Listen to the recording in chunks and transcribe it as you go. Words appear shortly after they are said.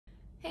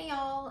Hey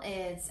y'all,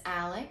 it's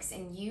Alex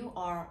and you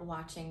are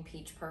watching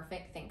Peach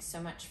Perfect. Thanks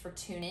so much for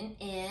tuning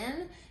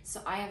in.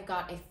 So I have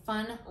got a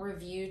fun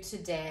review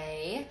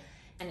today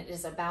and it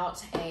is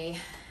about a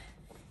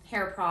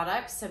hair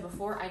product. So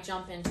before I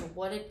jump into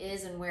what it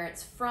is and where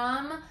it's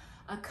from,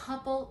 a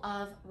couple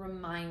of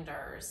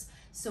reminders.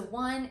 So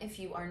one, if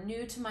you are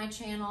new to my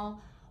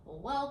channel,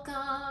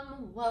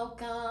 welcome.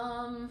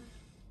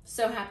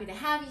 So happy to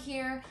have you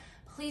here.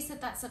 Please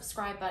hit that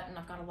subscribe button.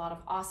 I've got a lot of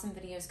awesome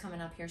videos coming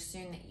up here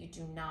soon that you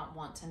do not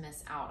want to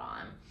miss out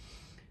on.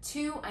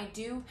 Two, I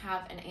do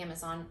have an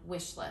Amazon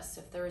wish list.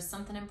 So if there is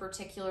something in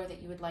particular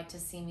that you would like to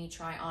see me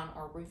try on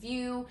or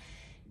review,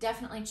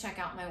 definitely check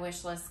out my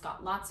wish list.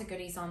 Got lots of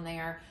goodies on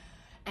there.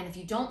 And if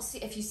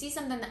you see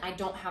something that I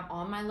don't have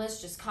on my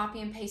list, just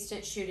copy and paste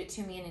it, shoot it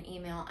to me in an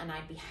email, and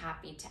I'd be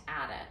happy to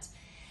add it.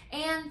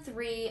 And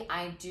three,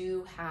 I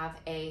do have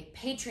a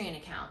Patreon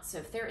account. So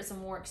if there is a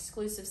more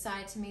exclusive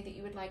side to me that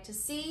you would like to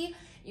see,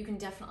 you can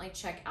definitely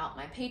check out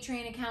my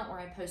Patreon account where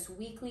I post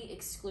weekly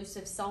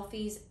exclusive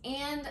selfies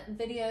and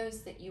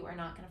videos that you are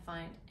not gonna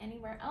find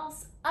anywhere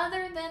else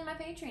other than my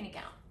Patreon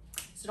account.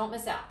 So don't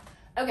miss out.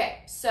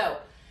 Okay, so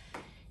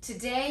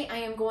today I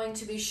am going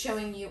to be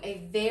showing you a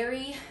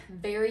very,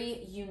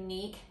 very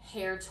unique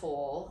hair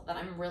tool that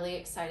I'm really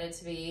excited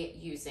to be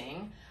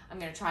using. I'm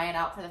gonna try it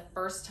out for the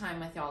first time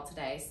with y'all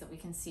today so that we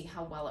can see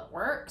how well it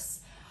works.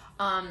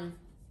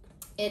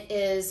 It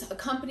is a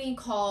company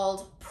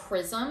called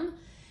Prizm,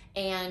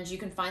 and you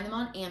can find them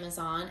on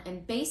Amazon.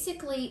 And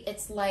basically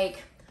it's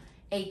like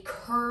a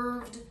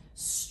curved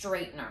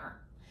straightener.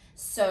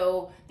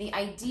 So the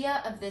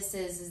idea of this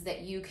is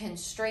that you can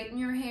straighten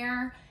your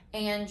hair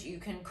and you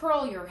can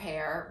curl your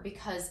hair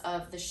because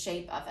of the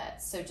shape of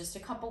it. So just a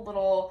couple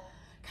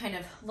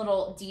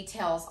little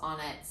details on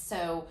it.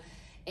 So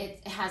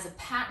it has a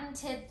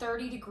patented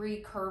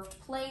 30-degree curved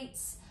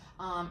plates,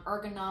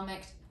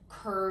 ergonomic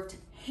curved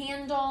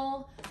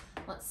handle.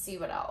 Let's see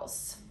what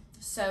else.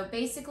 So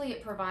basically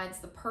it provides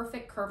the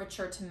perfect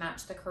curvature to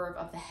match the curve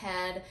of the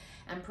head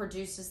and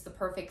produces the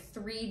perfect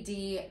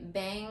 3D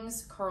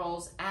bangs,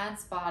 curls,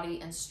 adds body,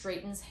 and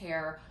straightens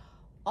hair,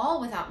 all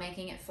without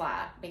making it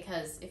flat.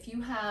 Because if you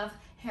have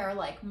hair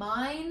like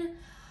mine,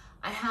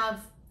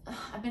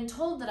 I've been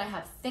told that I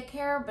have thick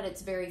hair, but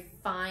it's very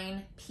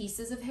fine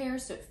pieces of hair,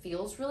 so it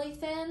feels really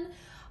thin.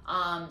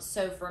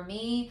 So for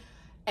me,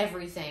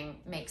 everything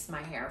makes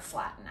my hair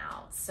flatten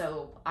out.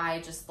 So I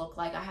just look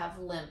like I have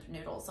limp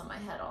noodles on my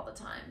head all the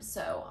time.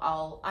 So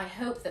I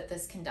hope that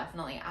this can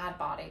definitely add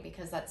body,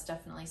 because that's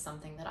definitely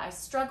something that I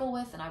struggle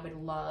with and I would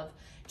love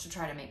to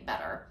try to make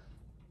better.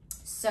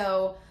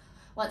 So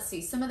let's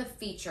see some of the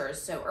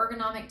features. So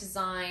ergonomic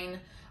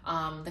design.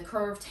 The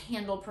curved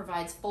handle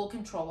provides full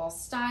control while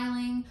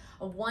styling.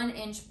 A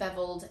 1-inch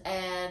beveled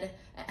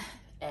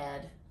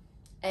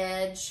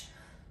edge.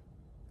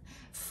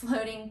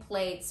 Floating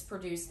plates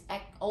produce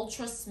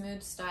ultra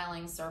smooth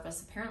styling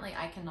surface. Apparently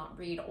I cannot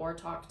read or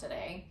talk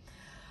today.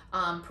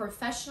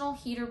 Professional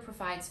heater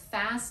provides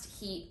fast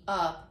heat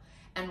up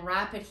and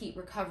rapid heat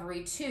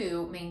recovery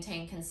to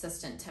maintain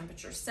consistent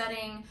temperature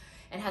setting.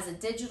 It has a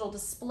digital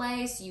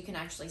display, so you can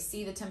actually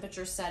see the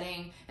temperature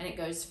setting, and it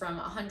goes from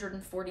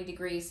 140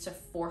 degrees to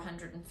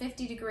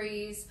 450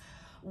 degrees.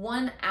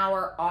 1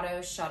 hour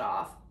auto shut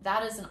off.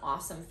 That is an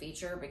awesome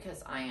feature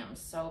because I am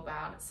so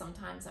bad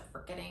sometimes at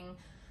forgetting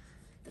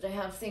that I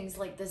have things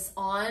like this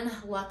on.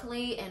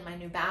 Luckily, in my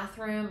new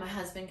bathroom, my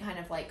husband kind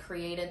of like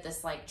created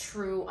this like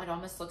true, it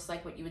almost looks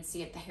like what you would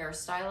see at the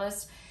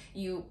hairstylist.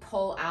 You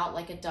pull out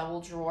like a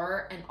double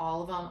drawer and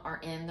all of them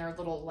are in their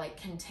little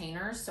like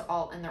containers,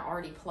 and they're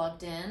already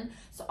plugged in.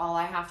 So all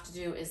I have to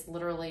do is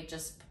literally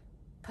just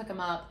pick them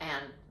up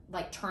and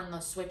like turn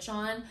the switch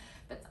on.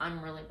 But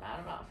I'm really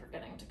bad about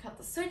forgetting to cut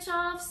the switch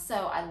off. So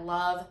I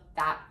love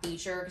that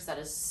feature because that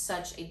is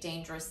such a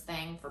dangerous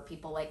thing for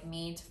people like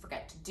me to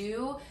forget to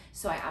do.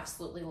 So I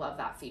absolutely love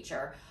that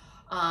feature.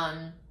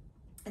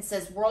 It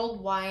says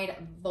worldwide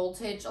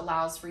voltage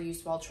allows for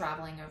use while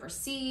traveling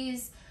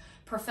overseas.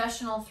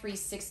 Professional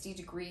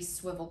 360-degree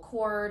swivel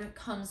cord,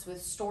 comes with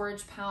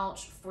storage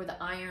pouch for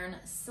the iron,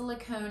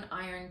 silicone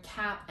iron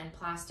cap, and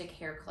plastic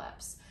hair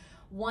clips.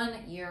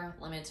 1 year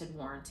limited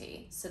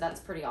warranty. So that's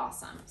pretty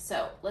awesome.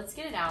 So let's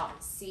get it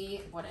out,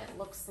 see what it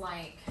looks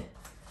like.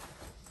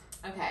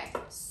 Okay,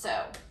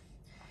 so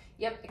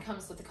yep, it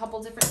comes with a couple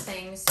different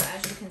things. So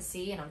as you can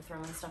see, and I'm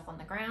throwing stuff on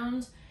the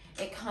ground,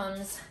 it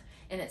comes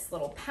in its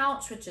little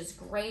pouch, which is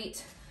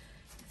great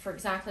for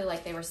exactly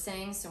like they were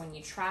saying. So when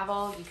you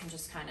travel, you can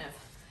just kind of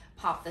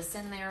pop this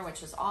in there,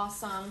 which is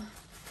awesome.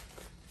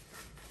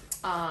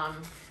 Okay,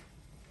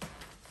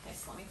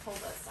 so let me pull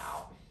this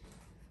out.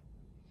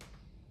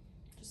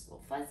 Just a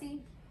little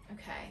fuzzy.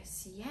 Okay,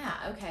 so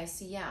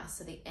yeah,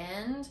 so the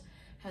end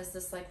has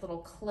this like little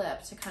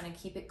clip to kind of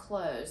keep it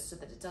closed so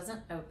that it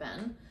doesn't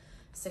open.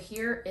 So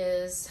here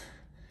is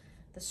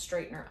the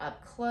straightener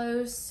up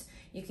close.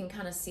 You can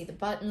kind of see the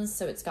buttons.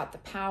 So it's got the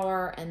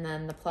power and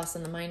then the plus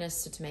and the minus,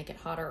 so to make it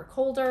hotter or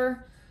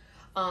colder.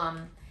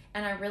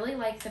 And I really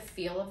like the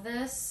feel of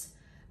this.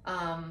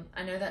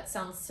 I know that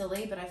sounds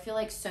silly, but I feel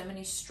like so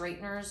many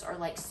straighteners are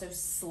like so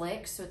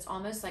slick, so it's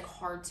almost like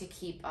hard to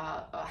keep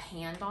a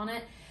hand on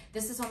it.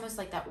 This is almost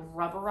like that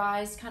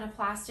rubberized kind of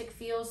plastic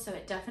feel, so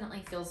it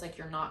definitely feels like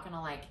you're not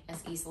gonna like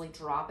as easily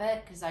drop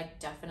it, because I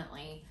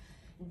definitely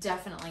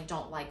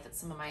don't like that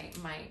some of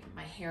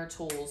my hair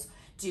tools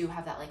do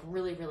have that like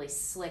really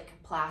slick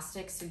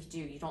plastic, so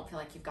you don't feel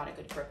like you've got a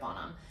good grip on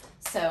them.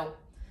 So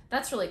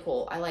that's really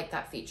cool. I like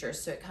that feature.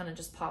 So it kind of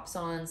just pops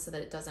on so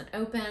that it doesn't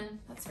open.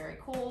 That's very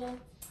cool.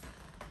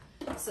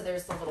 So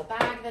there's the little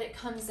bag that it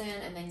comes in,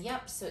 and then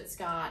yep, so it's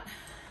got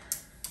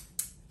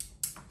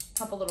a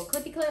couple little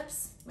clippy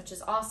clips, which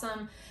is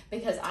awesome,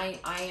 because I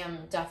am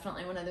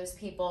definitely one of those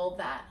people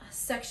that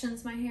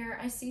sections my hair.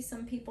 I see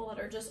some people that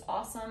are just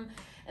awesome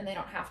and they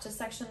don't have to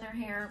section their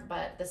hair,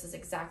 but this is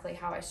exactly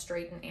how I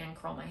straighten and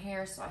curl my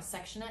hair, so I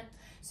section it.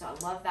 So I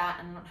love that,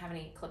 and I don't have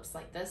any clips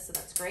like this, so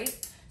that's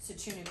great. So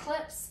 2 new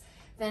clips.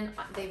 Then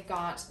they've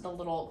got the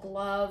little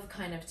glove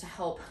kind of to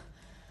help,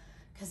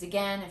 because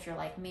again, if you're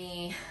like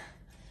me,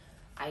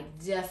 I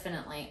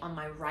definitely, on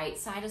my right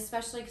side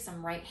especially, because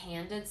I'm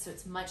right-handed, so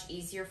it's much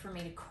easier for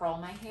me to curl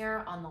my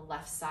hair on the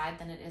left side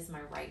than it is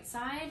my right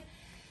side.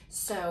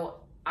 So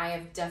I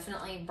have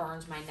definitely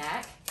burned my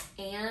neck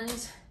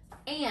and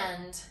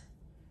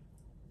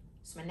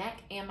so my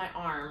neck and my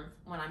arm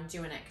when I'm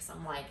doing it, because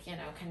I'm like, you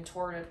know,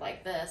 contorted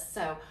like this.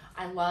 So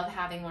I love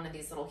having one of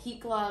these little heat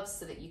gloves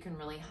so that you can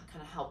really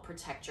kind of help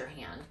protect your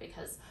hand,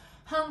 because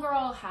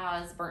homegirl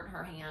has burnt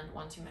her hand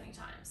one too many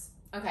times.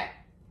 Okay.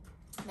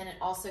 Then it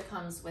also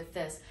comes with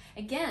this,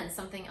 again,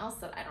 something else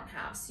that I don't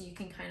have. So you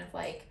can kind of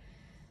like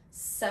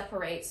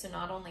separate. So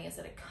not only is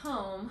it a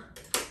comb,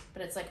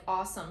 but it's like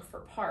awesome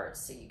for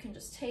parts. So you can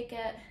just take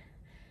it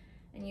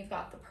and you've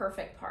got the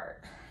perfect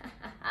part.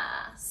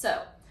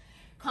 So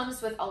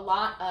comes with a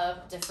lot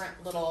of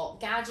different little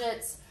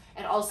gadgets.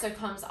 It also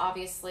comes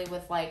obviously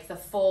with like the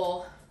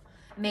full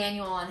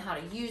manual on how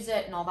to use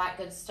it and all that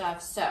good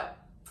stuff. So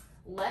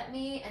let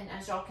me, and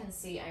as y'all can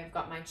see, I've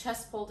got my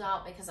chest pulled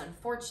out because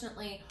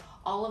unfortunately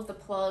all of the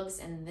plugs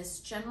in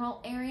this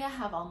general area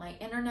have all my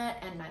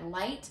internet and my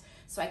light,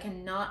 so I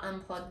cannot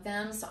unplug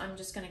them. So I'm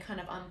just gonna kind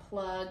of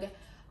unplug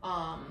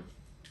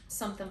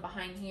something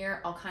behind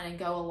here. I'll kind of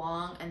go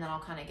along and then I'll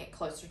kind of get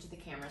closer to the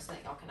camera so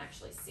that y'all can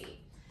actually see.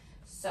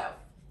 So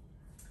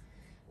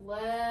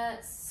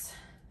let's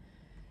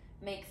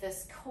make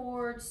this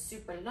cord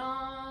super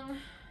long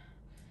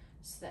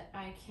so that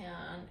I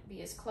can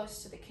be as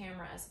close to the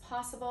camera as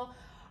possible.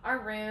 Our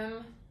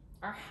room,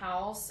 our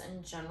house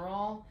in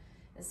general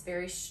is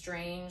very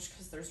strange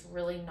because there's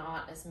really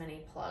not as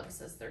many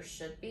plugs as there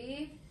should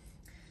be.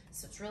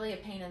 So it's really a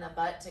pain in the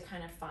butt to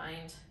kind of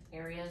find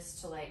areas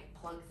to like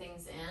plug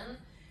things in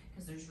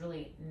because there's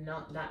really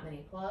not that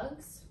many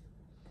plugs.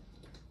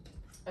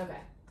 Okay,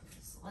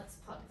 so let's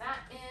plug that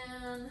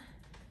in and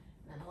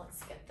then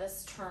let's get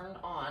this turned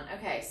on.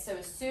 Okay, so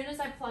as soon as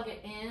I plug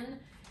it in,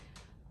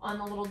 on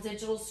the little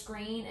digital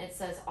screen, it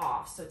says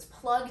off. So it's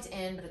plugged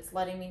in, but it's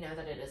letting me know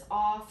that it is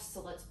off.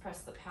 So let's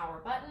press the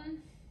power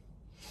button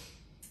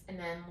and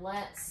then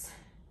let's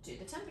do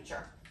the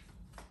temperature.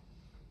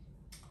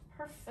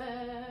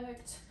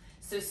 Perfect.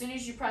 So as soon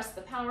as you press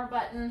the power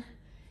button,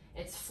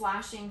 it's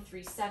flashing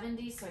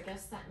 370. So I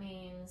guess that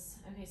means,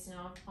 okay, so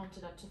now I've bumped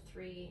it up to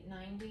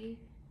 390.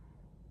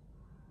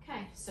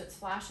 Okay, so it's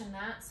flashing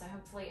that. So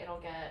hopefully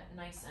it'll get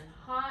nice and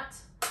hot.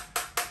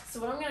 So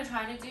what I'm gonna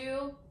try to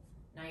do,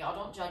 now y'all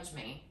don't judge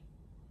me.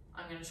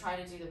 I'm gonna try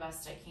to do the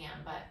best I can,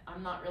 but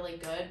I'm not really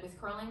good with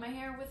curling my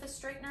hair with a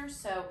straightener.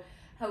 So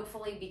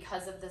hopefully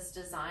because of this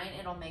design,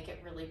 it'll make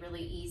it really,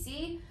 really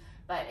easy.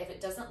 But if it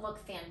doesn't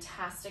look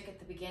fantastic at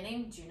the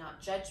beginning, do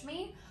not judge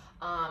me.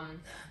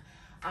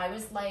 I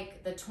was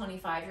like the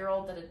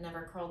 25-year-old that had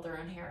never curled their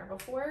own hair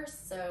before.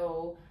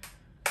 So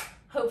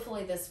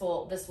hopefully this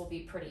will be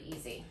pretty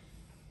easy.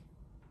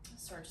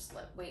 So we're just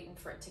waiting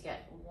for it to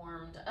get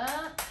warmed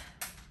up.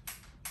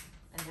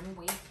 And then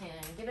we can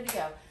give it a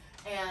go.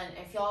 And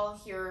if y'all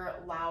hear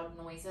loud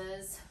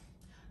noises,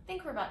 I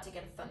think we're about to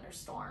get a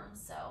thunderstorm.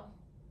 So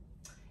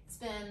it's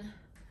been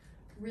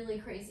really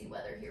crazy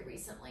weather here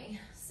recently.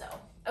 So,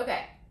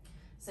 okay.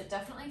 So it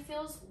definitely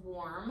feels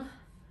warm.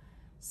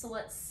 So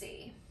let's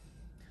see.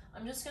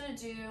 I'm just gonna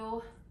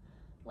do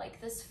like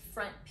this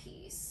front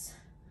piece.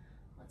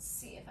 Let's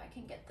see if I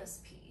can get this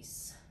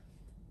piece.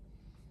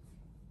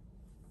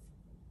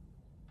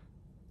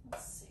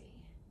 Let's see.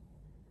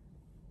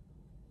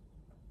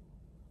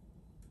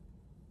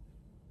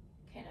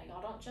 Okay, now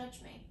y'all don't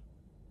judge me.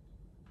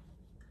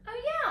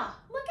 Oh yeah,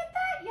 look at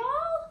that,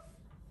 y'all.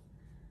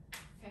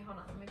 Okay, hold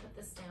on, let me put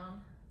this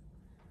down.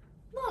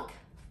 Look.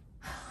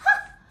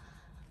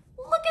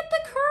 Look at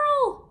the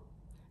curl.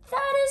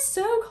 That is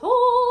so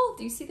cool.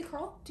 Do you see the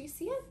curl? Do you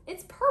see it?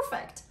 It's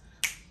perfect.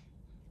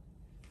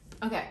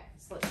 Okay,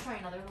 so let's try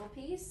another little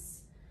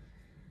piece.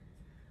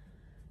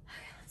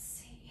 Okay, let's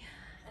see.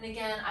 And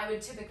again, I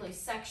would typically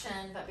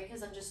section, but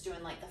because I'm just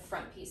doing like the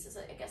front pieces,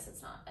 I guess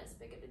it's not as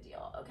big of a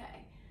deal.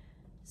 Okay,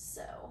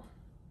 so.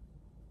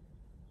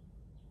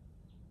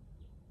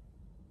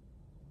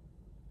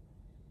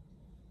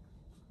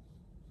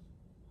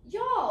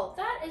 Y'all,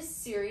 that is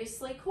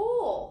seriously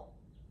cool.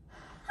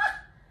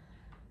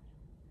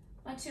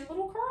 My two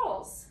little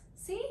curls,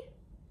 see?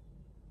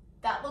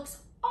 That looks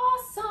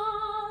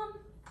awesome.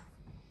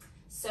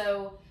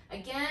 So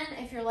again,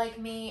 if you're like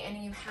me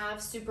and you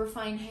have super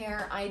fine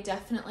hair, I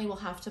definitely will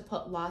have to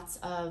put lots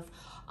of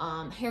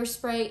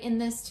hairspray in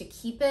this to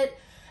keep it.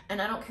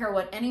 And I don't care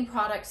what any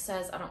product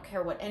says, I don't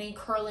care what any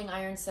curling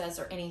iron says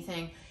or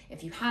anything.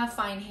 If you have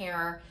fine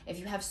hair, if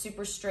you have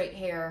super straight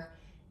hair,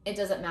 it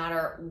doesn't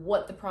matter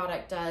what the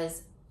product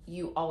does,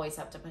 you always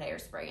have to put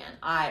hairspray in.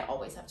 I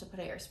always have to put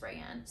hairspray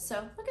in. So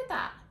look at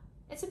that.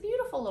 It's a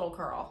beautiful little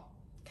curl,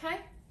 okay?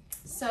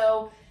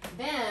 So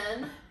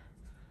then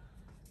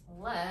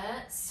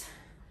let's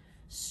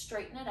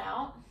straighten it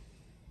out.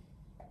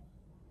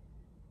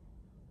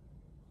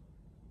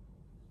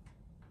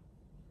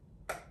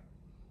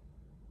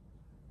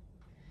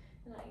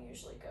 And I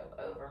usually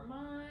go over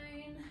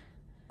mine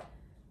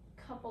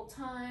a couple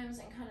times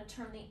and kind of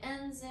turn the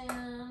ends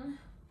in.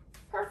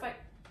 Perfect.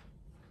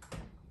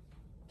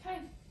 Okay.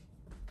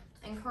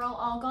 And curl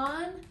all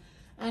gone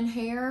and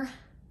hair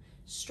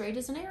straight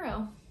as an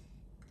arrow.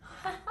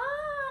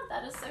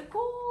 That is so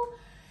cool.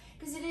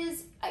 Because it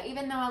is,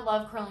 even though I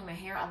love curling my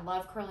hair,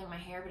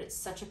 but it's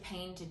such a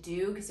pain to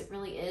do because it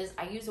really is.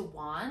 I use a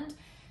wand,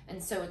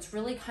 and so it's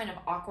really kind of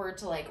awkward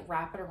to like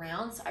wrap it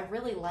around. So I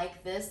really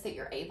like this, that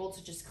you're able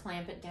to just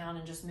clamp it down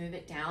and just move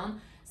it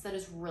down. So that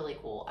is really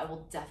cool. I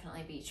will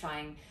definitely be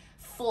trying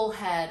full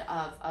head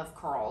of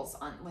curls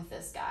with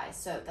this guy.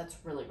 So that's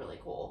really, really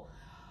cool.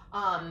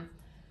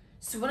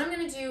 So what I'm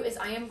gonna do is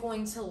I am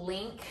going to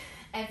link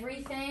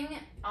everything.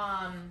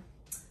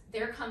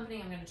 Their company,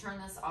 I'm going to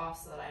turn this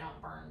off so that I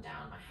don't burn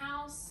down my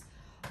house.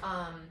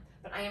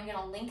 But I am going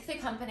to link the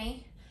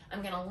company.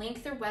 I'm going to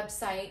link their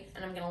website,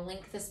 and I'm going to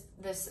link this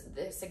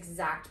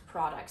exact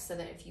product so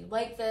that if you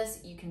like this,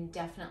 you can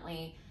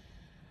definitely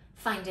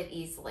find it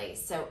easily.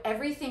 So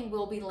everything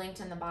will be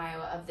linked in the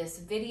bio of this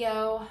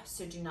video.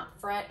 So do not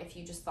fret if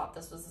you just thought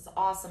this was as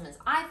awesome as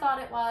I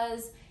thought it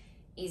was.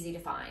 Easy to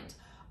find.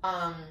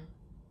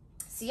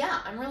 So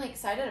yeah, I'm really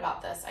excited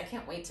about this. I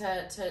can't wait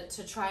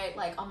to try it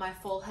like on my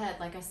full head.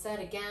 Like I said,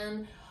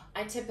 again,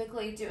 I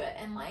typically do it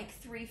in like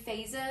 3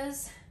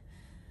 phases.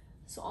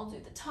 So I'll do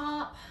the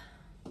top.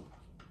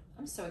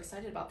 I'm so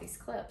excited about these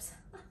clips.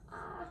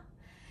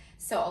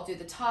 So I'll do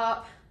the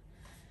top.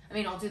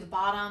 I'll do the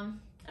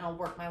bottom, and I'll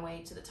work my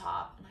way to the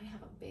top. And I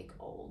have a big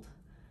old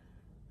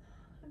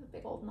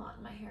knot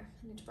in my hair.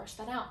 I need to brush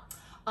that out.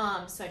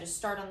 So I just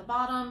start on the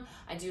bottom.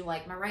 I do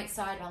like my right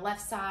side, my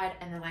left side,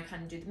 and then I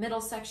kind of do the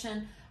middle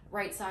section,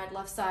 right side,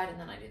 left side, and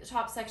then I do the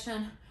top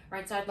section,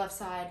 right side, left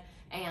side,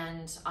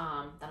 and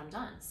then I'm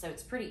done. So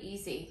it's pretty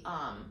easy.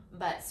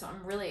 So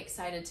I'm really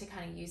excited to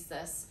kind of use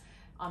this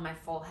on my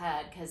full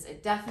head because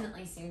it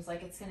definitely seems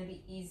like it's going to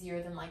be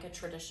easier than like a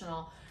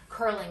traditional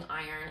curling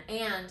iron.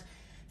 And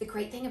the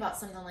great thing about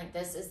something like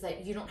this is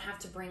that you don't have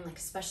to bring, like,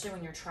 especially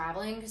when you're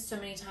traveling, because so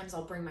many times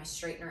I'll bring my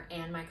straightener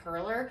and my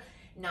curler.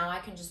 Now I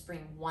can just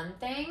bring one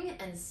thing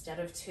instead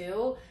of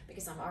 2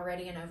 because I'm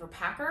already an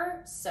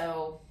overpacker.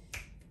 So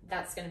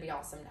that's going to be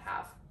awesome to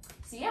have.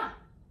 So yeah,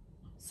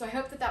 so I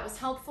hope that that was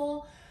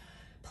helpful.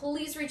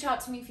 Please reach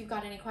out to me if you've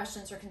got any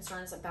questions or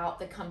concerns about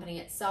the company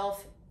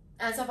itself.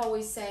 As I've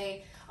always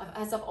said,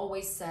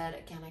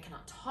 again, I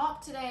cannot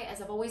talk today. As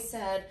I've always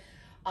said,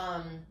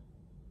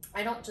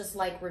 I don't just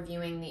like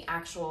reviewing the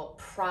actual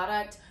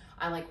product.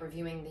 I like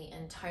reviewing the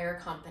entire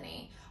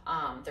company.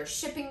 Their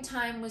shipping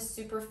time was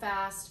super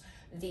fast.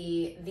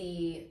 The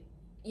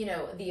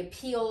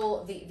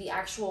appeal, the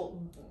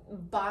actual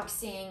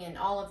boxing and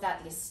all of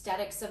that, the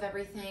aesthetics of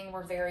everything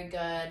were very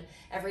good.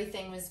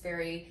 Everything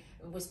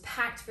was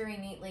packed very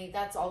neatly.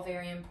 That's all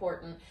very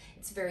important.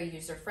 It's very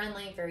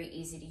user-friendly, very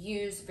easy to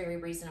use, very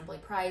reasonably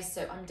priced.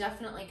 So I'm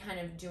definitely kind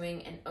of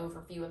doing an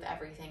overview of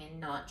everything and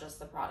not just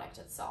the product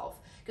itself,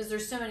 because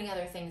there's so many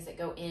other things that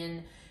go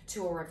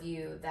into a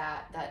review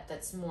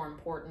that's more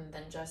important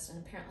than just,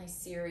 and apparently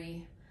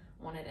Siri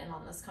wanted in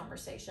on this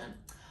conversation.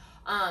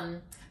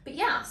 But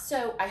yeah,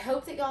 so I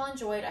hope that y'all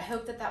enjoyed. I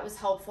hope that that was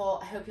helpful.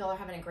 I hope y'all are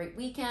having a great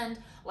weekend.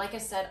 Like I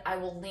said, I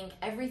will link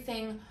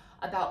everything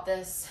about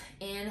this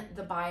in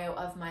the bio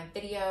of my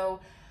video.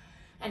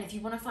 And if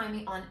you want to find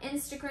me on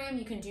Instagram,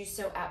 you can do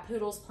so at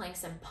Poodles,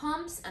 Planks, and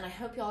Pumps. And I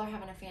hope y'all are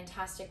having a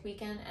fantastic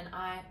weekend, and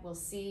I will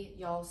see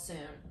y'all soon.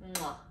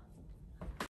 Mwah.